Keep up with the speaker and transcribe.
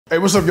Hey,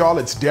 what's up, y'all?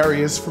 It's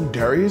Darius from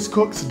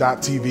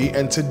DariusCooks.tv,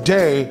 and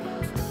today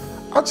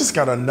I just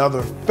got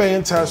another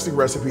fantastic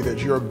recipe that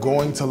you're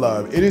going to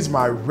love. It is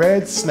my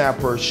red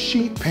snapper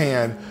sheet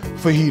pan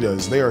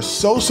fajitas. They are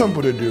so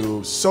simple to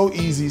do, so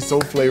easy, so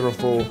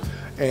flavorful,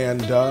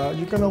 and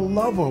you're gonna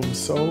love them.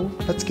 So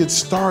let's get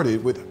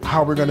started with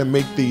how we're gonna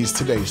make these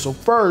today. So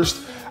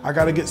first, I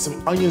gotta get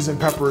some onions and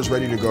peppers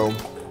ready to go.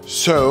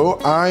 So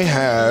I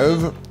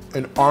have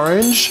an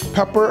orange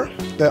pepper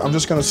that I'm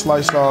just gonna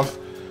slice off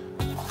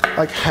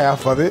like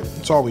half of it.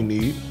 That's all we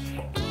need,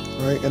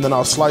 right? And then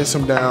I'll slice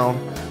them down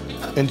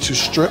into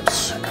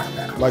strips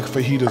like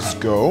fajitas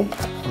go.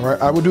 All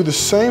right, I would do the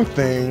same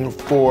thing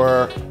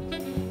for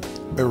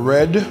a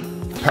red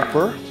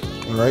pepper,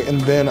 all right?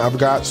 And then I've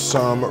got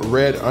some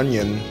red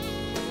onion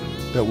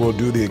that will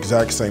do the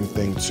exact same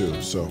thing too.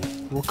 So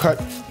we'll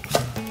cut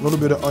a little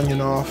bit of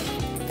onion off.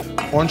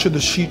 Onto the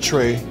sheet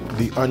tray,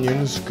 the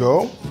onions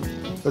go.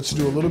 Let's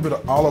do a little bit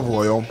of olive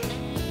oil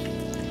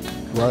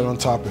right on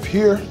top of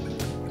here.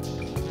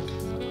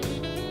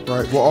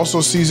 Right, we'll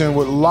also season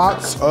with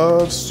lots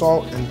of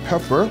salt and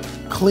pepper.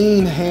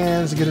 Clean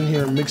hands, get in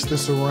here and mix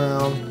this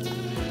around.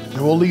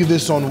 And we'll leave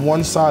this on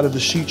one side of the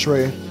sheet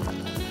tray.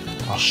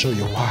 I'll show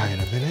you why in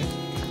a minute.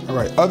 All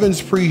right,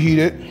 oven's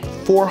preheated,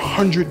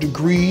 400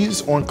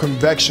 degrees on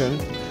convection.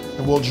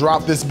 And we'll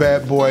drop this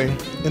bad boy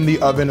in the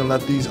oven and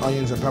let these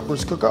onions and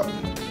peppers cook up.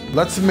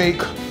 Let's make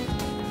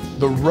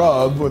the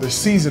rub or the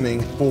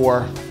seasoning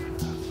for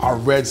our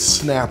red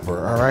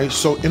snapper, all right?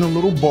 So in a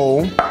little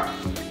bowl,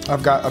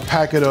 I've got a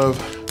packet of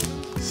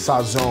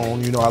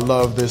Sazon. You know, I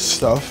love this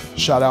stuff.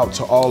 Shout out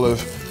to all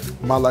of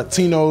my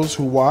Latinos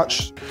who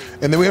watch.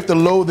 And then we have to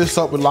load this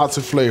up with lots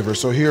of flavor.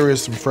 So here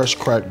is some fresh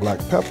cracked black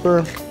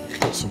pepper.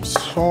 Put some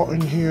salt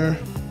in here.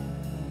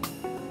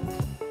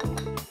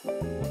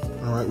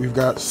 All right, we've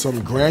got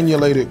some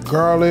granulated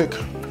garlic.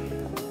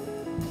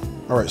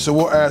 All right, so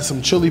we'll add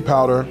some chili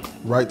powder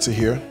right to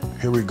here.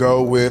 Here we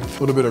go with a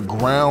little bit of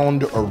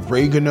ground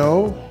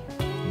oregano.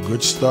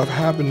 Good stuff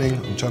happening,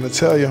 I'm trying to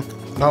tell you.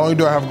 Not only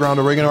do I have ground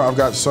oregano, I've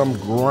got some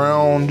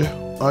ground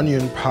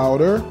onion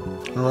powder,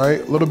 all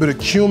right? A little bit of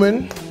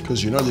cumin,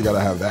 because you know you gotta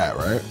have that,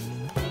 right?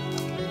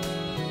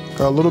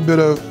 Got a little bit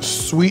of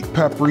sweet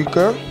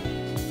paprika.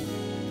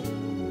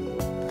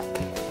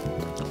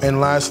 And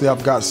lastly,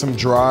 I've got some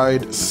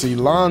dried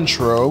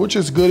cilantro, which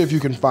is good if you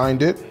can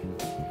find it.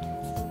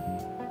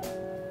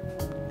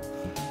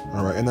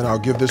 All right, and then I'll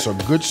give this a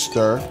good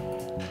stir,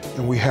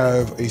 and we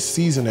have a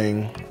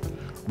seasoning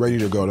ready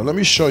to go. Now let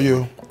me show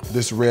you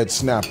this red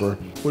snapper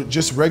with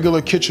just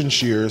regular kitchen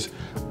shears.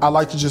 I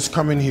like to just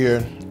come in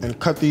here and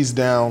cut these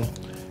down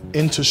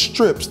into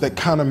strips that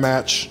kind of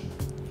match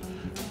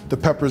the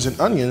peppers and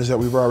onions that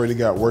we've already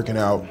got working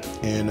out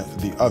in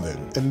the oven.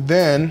 And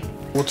then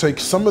we'll take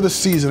some of the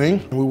seasoning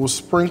and we will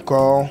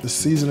sprinkle the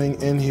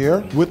seasoning in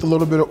here with a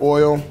little bit of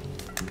oil.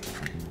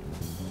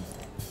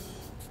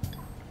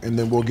 And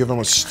then we'll give them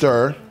a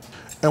stir.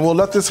 And we'll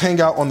let this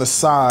hang out on the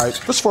side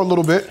just for a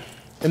little bit.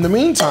 In the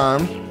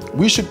meantime,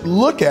 we should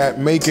look at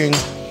making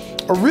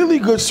a really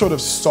good sort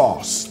of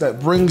sauce that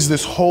brings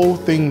this whole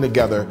thing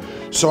together.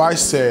 So I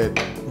said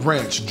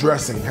ranch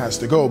dressing has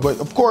to go, but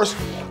of course,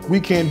 we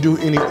can't do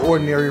any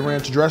ordinary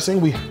ranch dressing.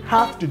 We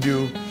have to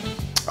do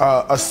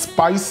a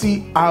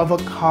spicy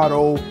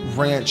avocado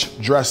ranch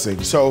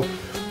dressing. So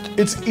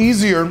it's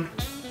easier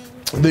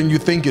than you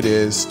think it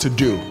is to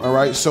do, all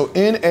right? So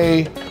in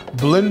a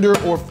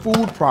blender or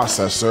food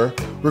processor,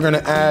 we're gonna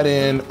add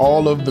in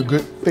all of the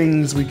good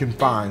things we can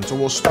find. So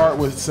we'll start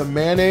with some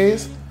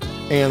mayonnaise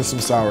and some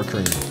sour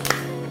cream.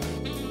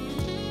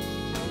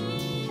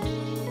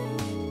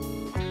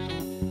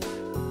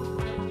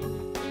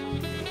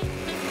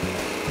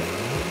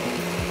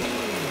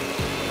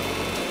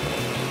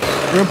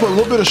 We're gonna put a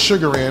little bit of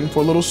sugar in for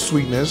a little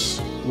sweetness.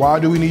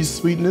 Why do we need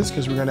sweetness?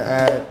 Because we're gonna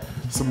add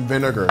some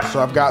vinegar.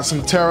 So I've got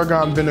some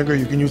tarragon vinegar.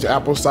 You can use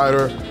apple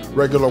cider,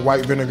 regular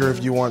white vinegar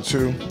if you want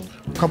to.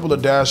 A couple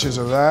of dashes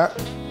of that.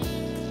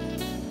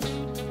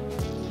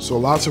 So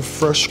lots of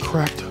fresh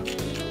cracked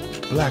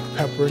black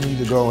pepper need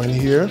to go in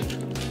here.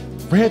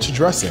 Ranch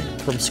dressing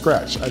from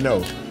scratch, I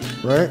know,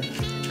 right?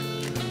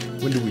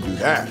 When do we do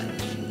that?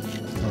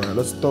 All right,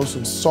 let's throw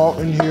some salt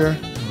in here.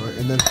 All right,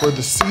 and then for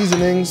the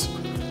seasonings,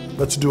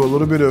 let's do a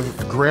little bit of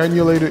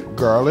granulated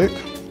garlic.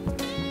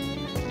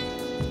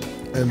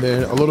 And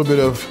then a little bit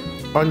of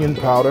onion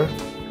powder.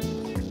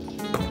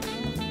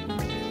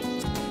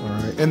 All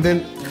right, and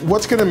then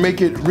what's gonna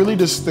make it really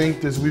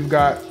distinct is we've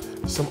got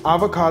some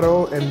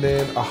avocado and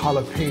then a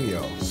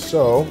jalapeno.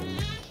 So,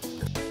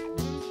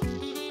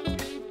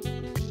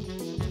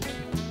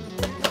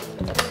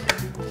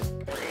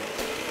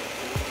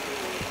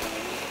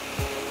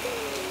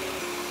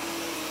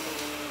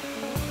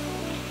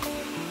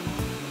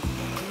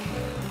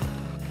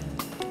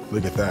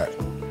 look at that.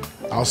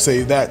 I'll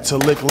save that to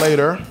lick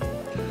later.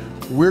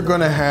 We're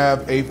gonna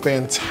have a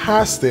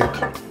fantastic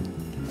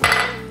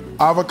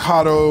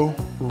avocado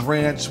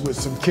ranch with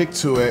some kick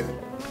to it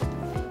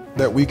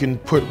that we can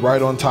put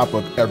right on top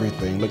of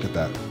everything. Look at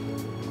that.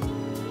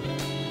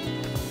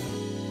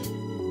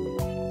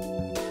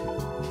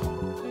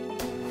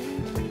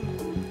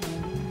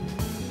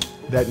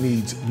 that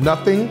needs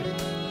nothing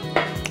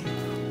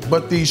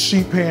but these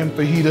sheet pan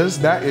fajitas.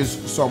 That is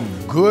some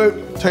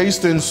good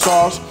tasting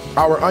sauce.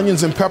 Our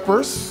onions and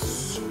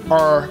peppers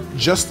are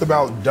just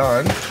about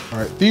done. All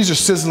right, these are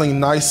sizzling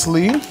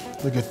nicely.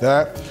 Look at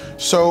that.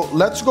 So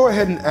let's go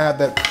ahead and add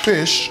that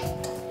fish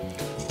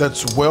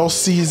that's well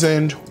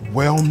seasoned,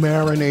 well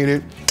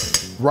marinated,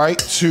 right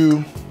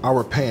to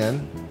our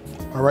pan.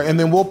 All right, and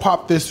then we'll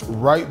pop this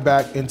right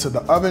back into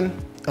the oven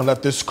and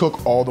let this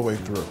cook all the way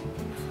through.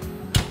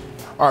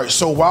 All right,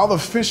 so while the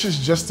fish is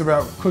just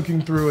about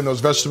cooking through and those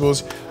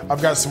vegetables,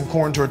 I've got some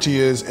corn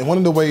tortillas, and one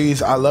of the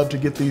ways I love to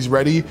get these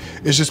ready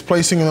is just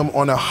placing them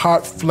on a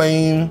hot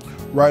flame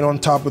right on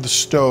top of the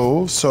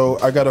stove. So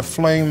I got a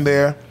flame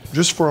there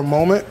just for a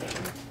moment,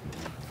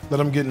 let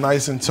them get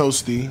nice and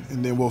toasty,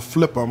 and then we'll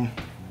flip them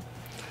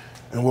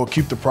and we'll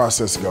keep the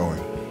process going.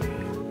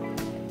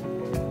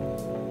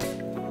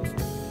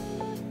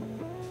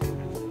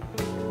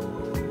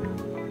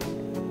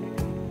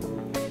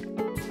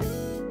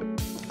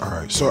 All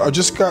right, so I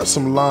just got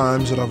some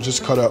limes that I've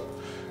just cut up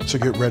to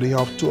get ready.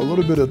 I'll do a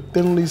little bit of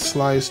thinly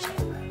sliced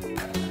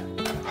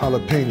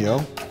jalapeno.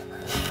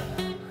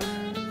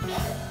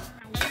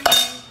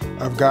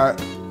 I've got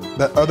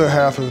that other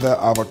half of that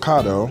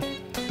avocado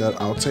that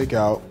I'll take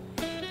out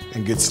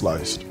and get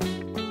sliced.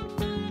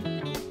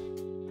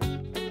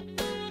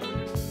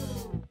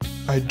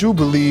 I do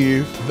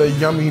believe the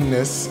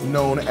yumminess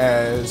known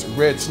as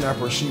red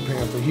snapper sheet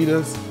pan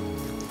fajitas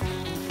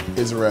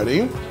is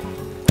ready.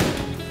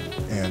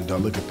 And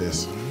look at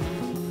this.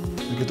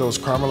 Look at those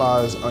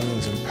caramelized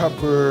onions and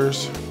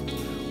peppers.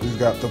 We've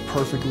got the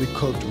perfectly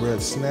cooked red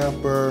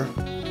snapper,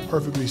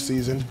 perfectly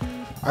seasoned.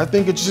 I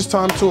think it's just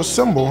time to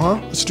assemble,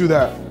 huh? Let's do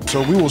that.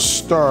 So we will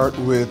start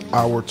with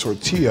our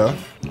tortilla.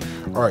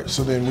 All right,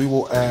 so then we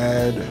will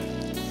add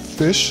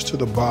fish to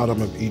the bottom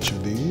of each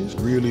of these.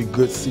 Really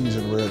good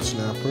seasoned red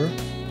snapper.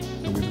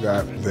 And we've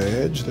got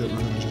veg that we're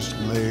gonna just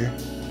layer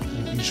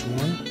in each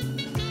one.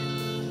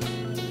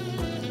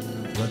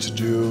 Let's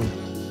do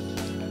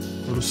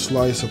a little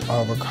slice of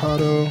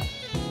avocado.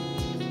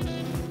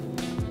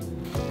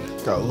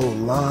 Got a little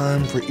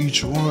lime for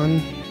each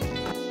one.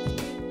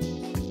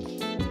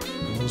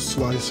 A little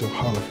slice of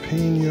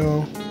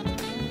jalapeno.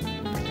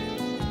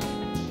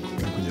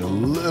 Got a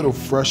little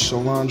fresh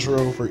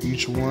cilantro for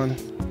each one.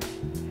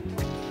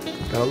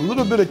 Got a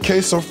little bit of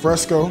queso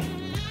fresco.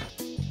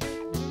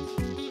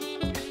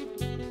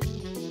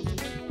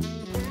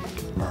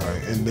 All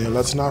right, and then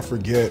let's not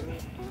forget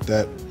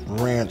that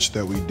ranch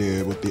that we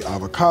did with the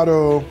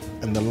avocado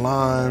and the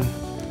lime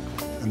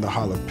and the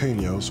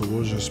jalapeno. So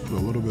we'll just put a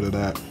little bit of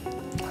that.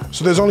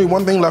 So there's only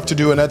one thing left to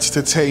do, and that's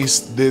to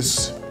taste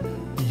this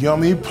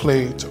yummy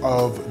plate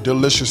of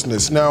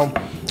deliciousness. Now,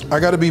 I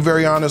gotta be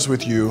very honest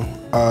with you.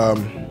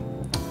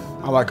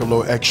 I like a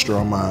little extra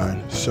on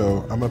mine.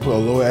 So I'm gonna put a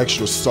little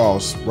extra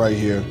sauce right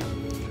here.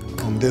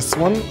 On this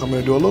one, I'm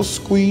gonna do a little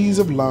squeeze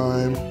of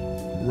lime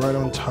right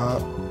on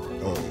top.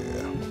 Oh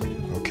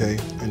yeah, okay.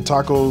 And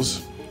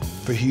tacos,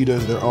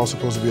 fajitas, they're all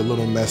supposed to be a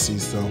little messy,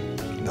 so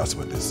that's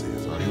what this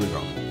is. All right, here we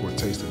go. We'll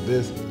taste of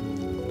this.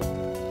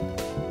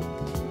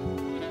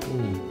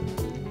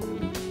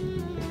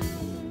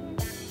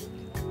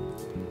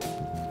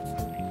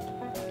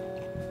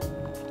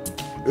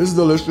 It's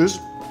delicious,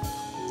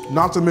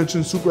 not to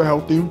mention super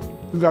healthy.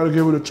 You gotta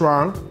give it a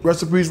try.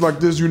 Recipes like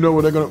this, you know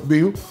where they're gonna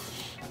be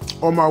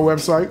on my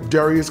website,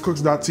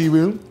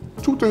 dariuscooks.tv.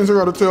 Two things I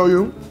gotta tell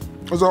you,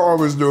 as I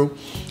always do.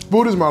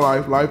 Food is my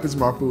life, life is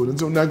my food.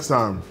 Until next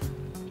time,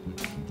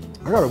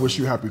 I gotta wish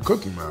you happy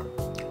cooking,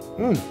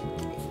 man.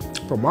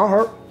 From my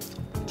heart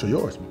to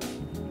yours.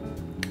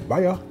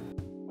 Bye, y'all.